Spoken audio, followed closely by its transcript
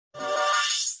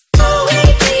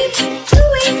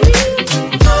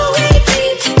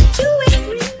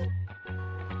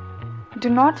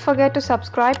not forget to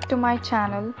subscribe to my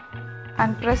channel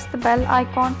and press the bell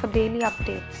icon for daily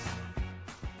updates.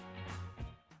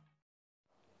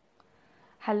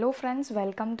 Hello friends,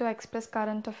 welcome to Express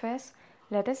Current Affairs.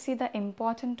 Let us see the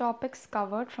important topics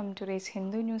covered from today's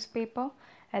Hindu newspaper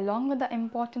along with the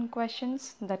important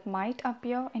questions that might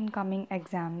appear in coming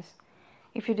exams.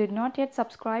 If you did not yet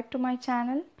subscribe to my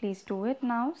channel, please do it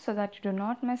now so that you do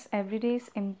not miss every day's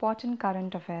important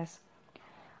current affairs.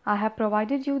 I have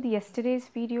provided you the yesterday's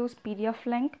video's PDF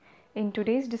link in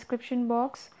today's description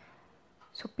box,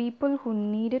 so people who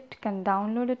need it can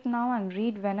download it now and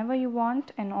read whenever you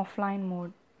want in offline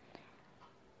mode.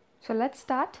 So let's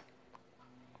start.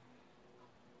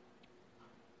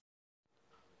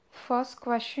 First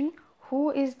question: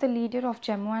 who is the leader of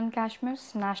Jammu and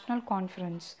Kashmir's National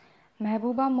Conference?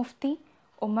 Mehbooba Mufti,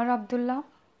 Umar Abdullah,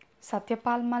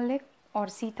 Satyapal Malik or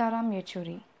Sitaram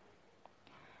Yechuri?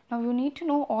 Now you need to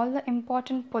know all the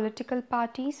important political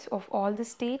parties of all the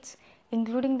states,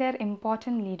 including their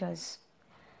important leaders.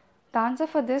 The answer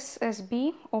for this is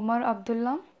B. Umar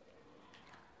Abdullah.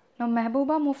 Now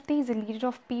Mehbooba Mufti is the leader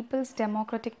of People's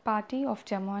Democratic Party of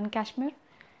Jammu and Kashmir.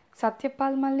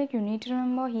 Satyapal Malik, you need to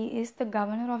remember, he is the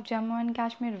governor of Jammu and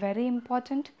Kashmir, very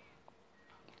important.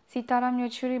 Sitaram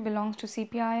Yechuri belongs to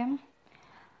CPIM.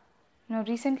 Now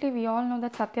recently we all know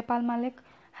that Satyapal Malik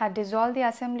had dissolved the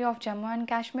Assembly of Jammu and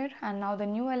Kashmir, and now the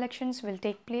new elections will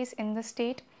take place in the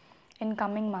state in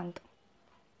coming month.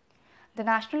 The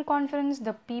National Conference,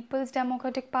 the People's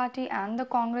Democratic Party and the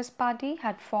Congress Party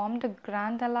had formed a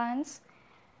grand alliance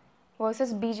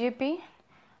versus BJP.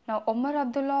 Now Umar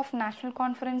Abdullah of National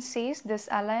Conference says this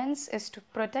alliance is to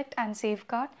protect and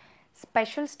safeguard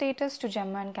special status to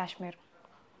Jammu and Kashmir.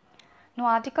 Now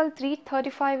Article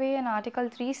 335A and Article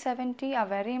 370 are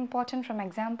very important from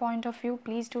exam point of view.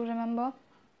 Please do remember,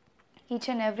 each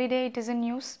and every day it is in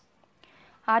use.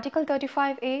 Article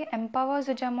 35A empowers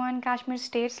the Jammu and Kashmir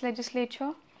State's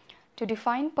legislature to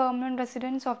define permanent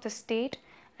residents of the state,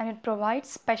 and it provides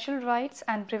special rights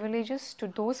and privileges to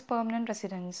those permanent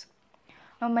residents.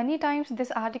 Now many times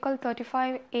this Article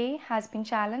 35A has been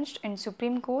challenged in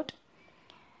Supreme Court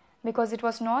because it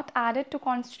was not added to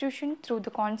Constitution through the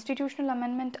Constitutional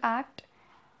Amendment Act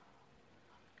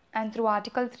and through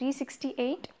Article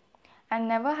 368 and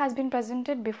never has been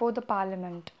presented before the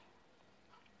Parliament.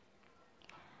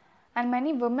 And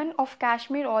many women of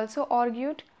Kashmir also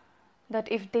argued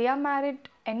that if they are married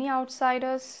any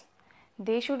outsiders,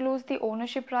 they should lose the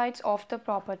ownership rights of the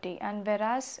property, and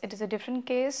whereas it is a different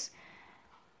case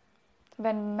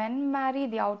when men marry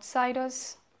the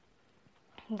outsiders,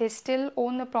 they still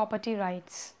own the property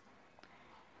rights.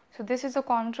 So this is a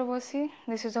controversy,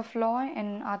 this is a flaw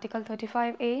in Article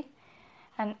 35A.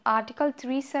 And Article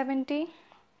 370,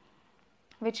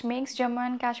 which makes Jammu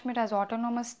and Kashmir as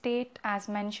autonomous state as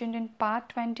mentioned in Part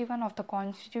 21 of the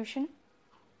Constitution.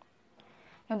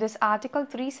 Now this Article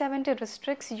 370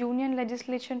 restricts Union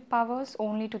legislation powers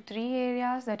only to 3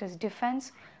 areas, that is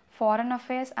defense, foreign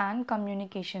affairs and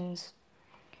communications.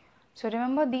 So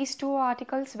remember these 2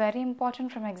 articles, very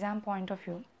important from exam point of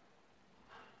view.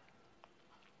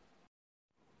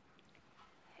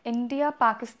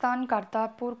 India-Pakistan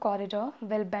Kartarpur corridor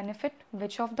will benefit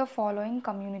which of the following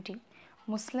community?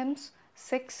 Muslims,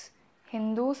 Sikhs,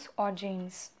 Hindus or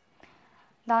Jains?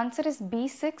 The answer is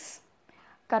B6.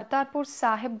 Kartarpur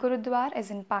Sahib Gurudwara is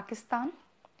in Pakistan.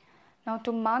 Now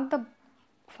to mark the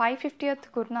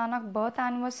 550th Guru Nanak birth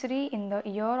anniversary in the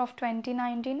year of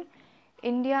 2019,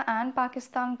 India and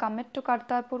Pakistan commit to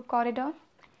Kartarpur corridor.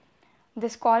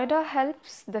 This corridor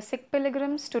helps the Sikh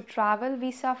pilgrims to travel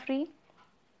visa-free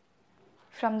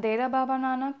from Dera Baba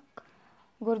Nanak,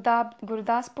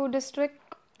 Gurdaspur district,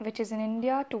 which is in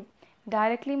India, to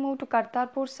directly move to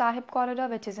Kartarpur Sahib corridor,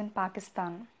 which is in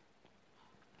Pakistan.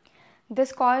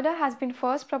 This corridor has been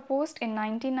first proposed in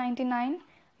 1999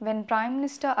 when Prime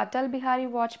Minister Atal Bihari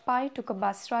Vajpayee took a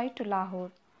bus ride to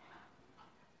Lahore.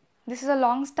 This is a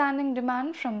long-standing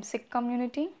demand from Sikh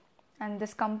community, and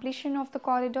this completion of the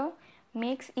corridor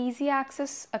makes easy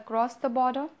access across the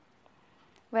border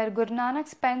where Guru Nanak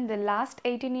spent the last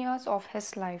 18 years of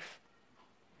his life.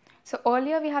 So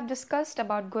earlier we have discussed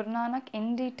about Guru Nanak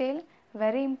in detail,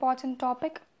 very important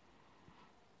topic.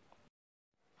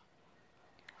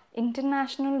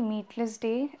 International Meatless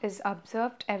Day is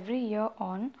observed every year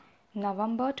on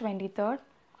November 23rd,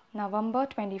 November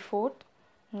 24th,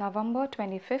 November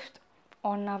 25th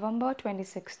or November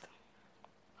 26th?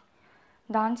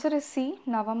 The answer is C,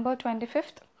 November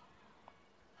 25th.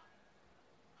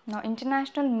 Now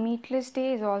International Meatless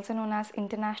Day is also known as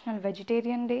International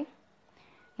Vegetarian Day.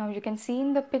 Now you can see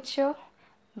in the picture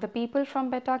The people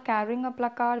from PETA carrying a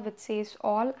placard which says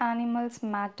all animals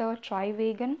matter, try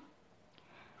vegan.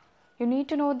 You need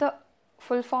to know the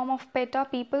full form of PETA,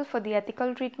 People for the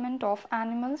Ethical Treatment of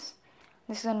Animals.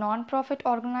 This is a non-profit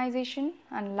organization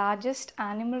and largest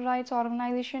animal rights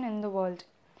organization in the world.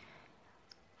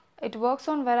 It works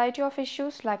on variety of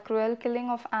issues like cruel killing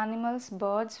of animals,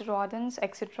 birds, rodents,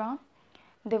 etc.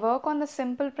 They work on the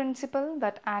simple principle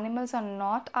that animals are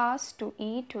not ours to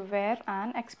eat, wear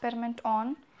and experiment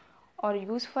on or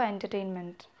use for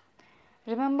entertainment.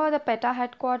 Remember the PETA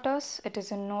headquarters, it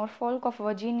is in Norfolk of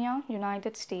Virginia,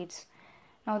 United States.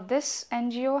 Now this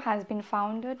NGO has been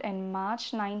founded in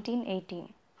March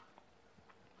 1980.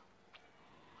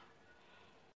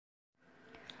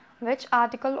 Which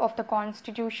article of the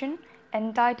Constitution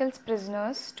entitles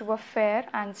prisoners to a fair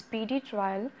and speedy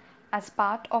trial as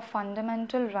part of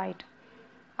fundamental right?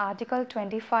 Article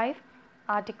 25,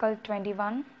 Article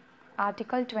 21,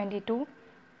 Article 22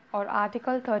 or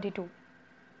Article 32?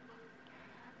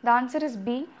 The answer is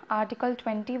B, Article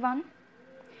 21,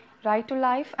 right to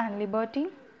life and liberty.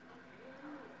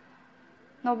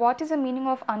 Now what is the meaning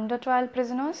of under trial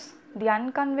prisoners? The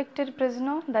unconvicted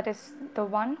prisoner, that is the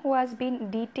one who has been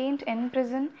detained in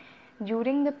prison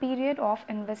during the period of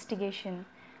investigation.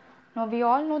 Now we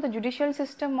all know the judicial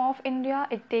system of India,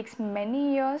 it takes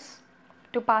many years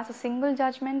to pass a single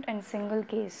judgment in single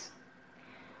case.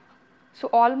 So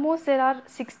almost there are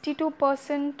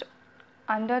 62%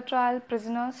 under trial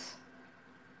prisoners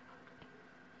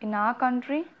in our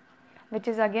country, which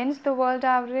is against the world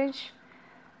average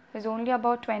is only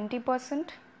about 20%.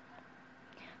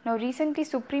 Now recently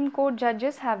Supreme Court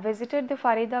judges have visited the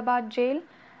Faridabad jail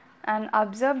and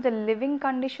observed the living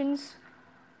conditions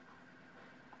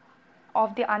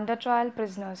of the under trial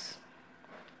prisoners.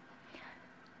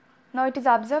 Now it is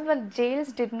observed that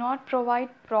jails did not provide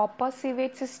proper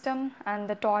sewage system and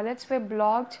the toilets were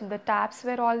blocked, the taps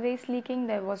were always leaking,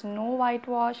 there was no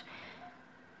whitewash.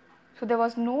 So there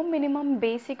was no minimum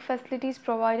basic facilities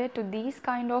provided to these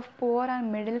kind of poor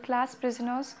and middle class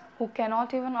prisoners who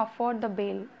cannot even afford the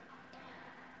bail.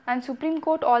 And Supreme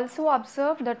Court also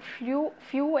observed that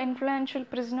few influential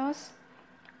prisoners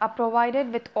are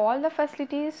provided with all the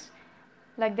facilities,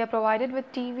 like they are provided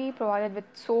with TV, provided with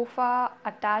sofa,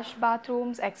 attached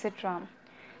bathrooms, etc.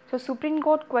 So Supreme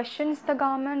Court questions the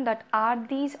government that are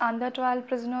these under trial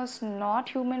prisoners not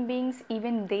human beings?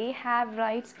 Even they have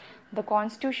rights. The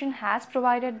Constitution has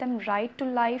provided them right to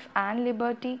life and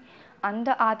liberty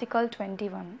under Article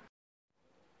 21.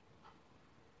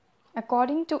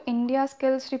 According to India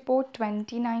Skills Report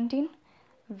 2019,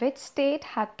 which state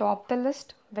had topped the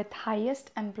list with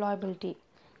highest employability?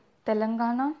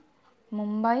 Telangana,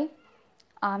 Mumbai,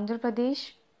 Andhra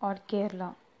Pradesh or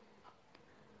Kerala?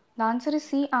 The answer is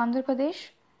C, Andhra Pradesh.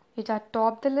 It had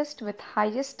topped the list with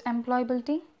highest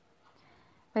employability.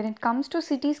 When it comes to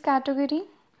cities category,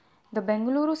 the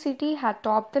Bengaluru city had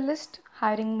topped the list,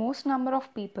 hiring most number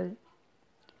of people.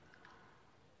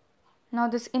 Now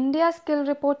this India Skill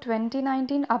Report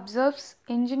 2019 observes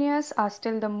engineers are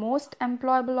still the most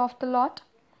employable of the lot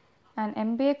and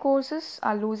MBA courses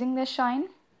are losing their shine.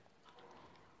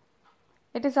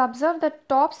 It is observed that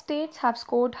top states have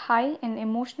scored high in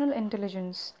emotional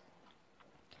intelligence.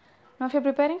 Now if you are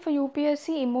preparing for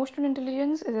UPSC, emotional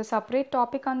intelligence is a separate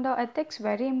topic under ethics,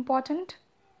 very important.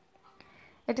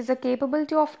 It is a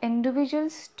capability of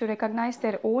individuals to recognize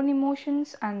their own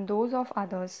emotions and those of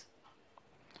others.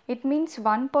 It means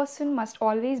one person must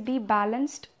always be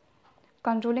balanced,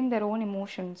 controlling their own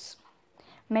emotions.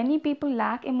 Many people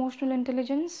lack emotional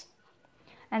intelligence,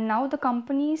 and now the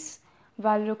companies,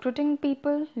 while recruiting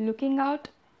people, looking out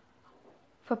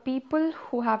for people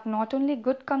who have not only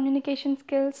good communication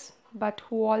skills but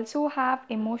who also have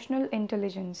emotional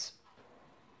intelligence.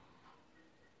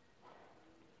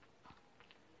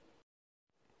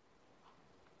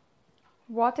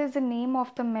 What is the name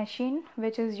of the machine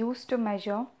which is used to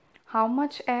measure how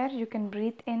much air you can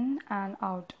breathe in and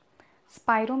out?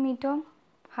 Spirometer,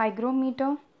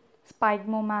 hygrometer,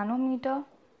 sphygmomanometer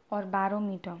or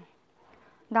barometer?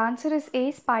 The answer is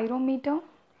A, spirometer.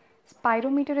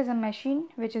 Spirometer is a machine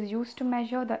which is used to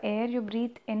measure the air you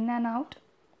breathe in and out.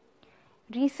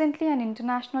 Recently, an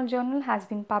international journal has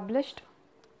been published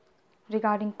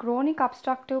regarding chronic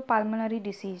obstructive pulmonary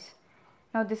disease.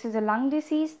 Now, this is a lung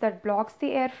disease that blocks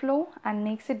the airflow and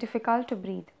makes it difficult to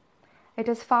breathe. It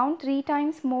is found 3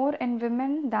 times more in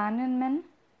women than in men.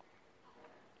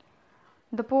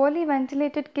 The poorly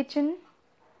ventilated kitchen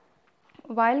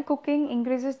while cooking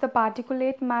increases the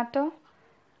particulate matter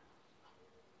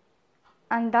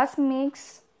and thus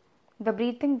makes the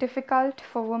breathing difficult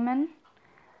for women.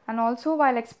 And also,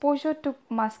 while exposure to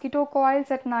mosquito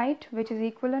coils at night, which is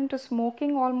equivalent to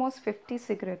smoking almost 50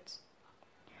 cigarettes.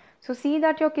 So see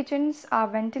that your kitchens are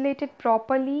ventilated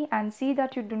properly, and see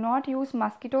that you do not use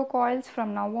mosquito coils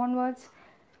from now onwards,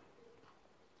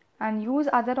 and use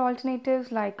other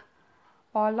alternatives like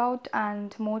All Out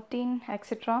and Mortein,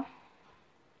 etc.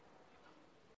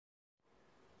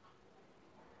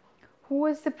 Who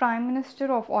is the Prime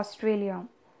Minister of Australia?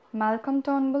 Malcolm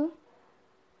Turnbull,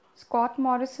 Scott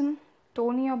Morrison,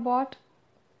 Tony Abbott,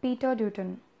 Peter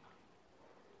Dutton.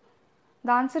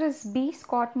 The answer is B,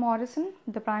 Scott Morrison,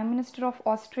 the Prime Minister of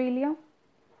Australia.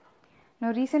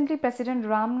 Now recently President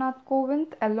Ramnath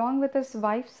Kovind along with his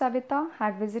wife Savita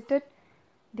had visited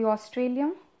the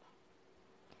Australia.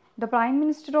 The Prime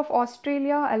Minister of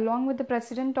Australia along with the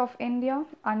President of India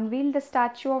unveiled the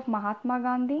statue of Mahatma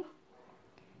Gandhi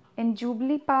in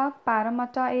Jubilee Park,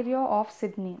 Parramatta area of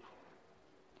Sydney.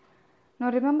 Now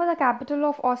remember the capital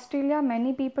of Australia,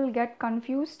 many people get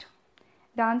confused.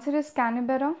 The answer is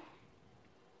Canberra.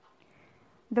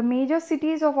 The major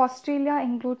cities of Australia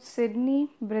include Sydney,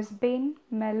 Brisbane,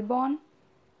 Melbourne,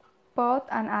 Perth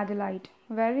and Adelaide.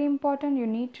 Very important, you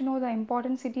need to know the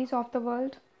important cities of the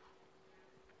world.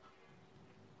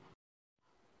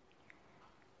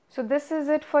 So this is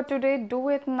it for today. Do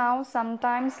it now,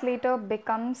 sometimes later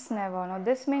becomes never. Now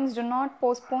this means do not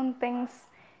postpone things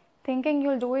thinking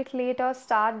you'll do it later.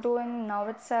 Start doing now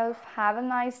itself. Have a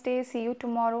nice day. See you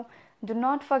tomorrow. Do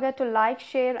not forget to like,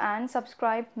 share and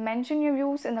subscribe. Mention your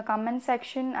views in the comment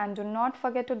section and do not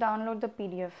forget to download the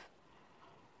PDF.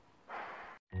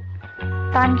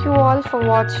 Thank you all for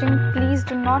watching. Please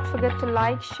do not forget to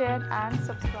like, share and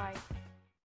subscribe.